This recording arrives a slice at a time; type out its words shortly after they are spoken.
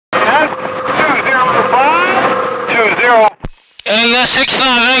Hey,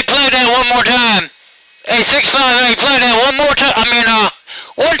 658, play that one more time. Hey, 658, play that one more time. 1,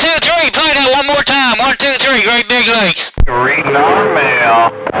 2, 3, play that one more time. 1, 2, 3, Great Big Lakes. Reading our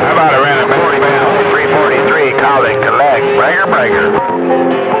mail. How about a random mail? 343, calling, collect, breaker.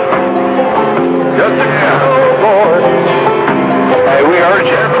 Just a boy. Hey, we heard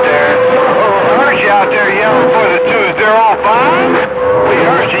you out there. Heard you out there yelling for the 205. We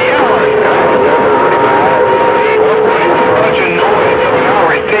heard you yelling. Bunch of noise that we all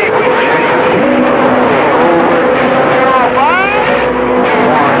received. We hear you.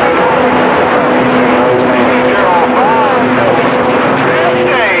 205. 205.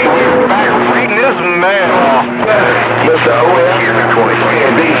 Hey, we're back reading this mail. Mr. O.S. here in 23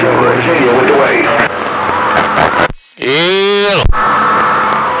 and D. Virginia with the way. Yeah.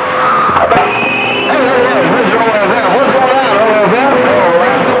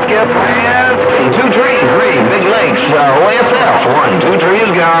 OSF, 1, 2, 3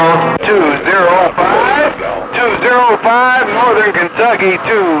 is gone. 205, 205, Northern Kentucky,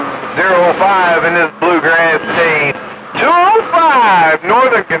 205 in this bluegrass state. 205,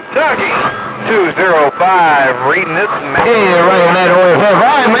 Northern Kentucky, 205, reading this map. Yeah, right on that OSF. All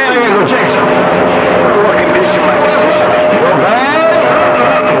right, man, I'm going to go check some. What condition my condition? Well, bad.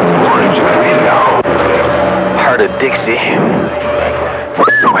 Orange, Heart of Dixie.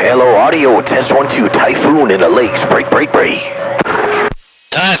 Hello, audio, test 1, 2, typhoon in the lakes, break.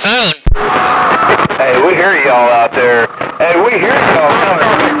 Typhoon? Hey, we hear y'all out there. Hey, we hear y'all coming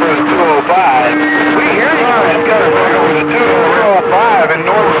back for the 205. We hear you guys coming back over the 205 in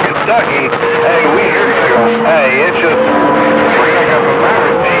Northern Kentucky. Hey, we hear you. Hey, it's just bringing up a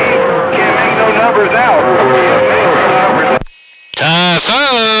virus team. Can't make no numbers out. Can't make no numbers out.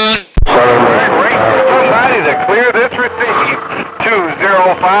 Typhoon! Wait for somebody to clear this receive.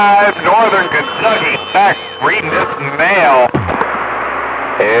 205 Northern Kentucky. Back reading this mail.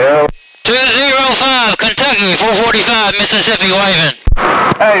 Yeah. 205 Kentucky, 445 Mississippi waving.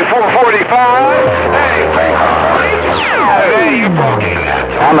 Hey, 445. Hey, 445. Hey, you broke in that.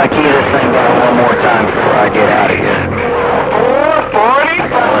 I'm gonna key this thing down one more time before I get out of here.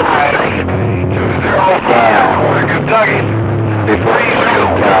 445. 205 Northern Kentucky.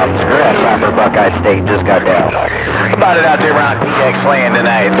 Grasshopper Buckeye State just got down. About it out there around DX land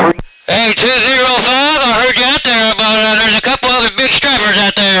tonight. Hey, 205, I heard you out there about there's a couple other big strappers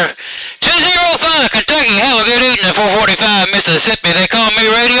out there. 205 Kentucky, have a good evening. 445 Mississippi, they call me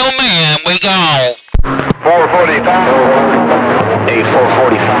Radio Man. We gone. 445. Hey,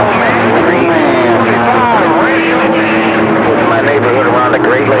 445 man. Radio Man. My neighborhood around the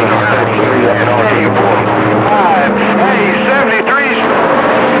Great Lakes. 33 up and on. Hey, 73.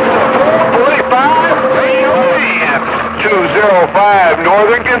 445. Radio Man. 205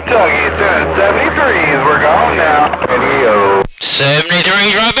 Northern Kentucky. It's in 73s. We're gone now. Radio.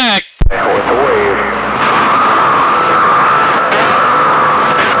 73's right back. With the wave.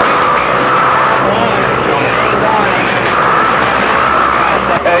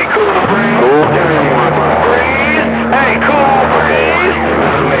 Hey, cool breeze. Hey, cool breeze.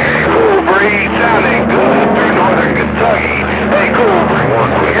 Cool breeze sounding good through Northern Kentucky. Hey, cool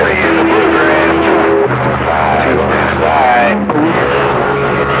breeze. We hear you in the bluegrass.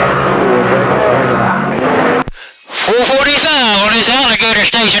 445 on this alligator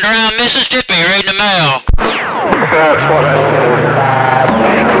station around Mississippi reading the mail. That's what I said.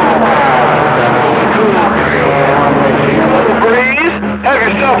 Cool breeze. Have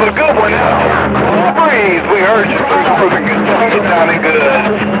yourself a good one out there. Cool breeze. We heard you through Northern Kentucky. Sounding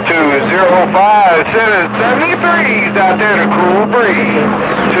good. 205 sending 73s out there to Cool Breeze.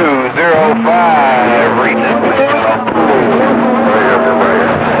 205 reading the mail.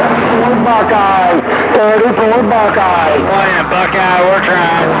 Buckeye, 34 Buckeye. Playing Buckeye, we're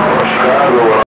trying.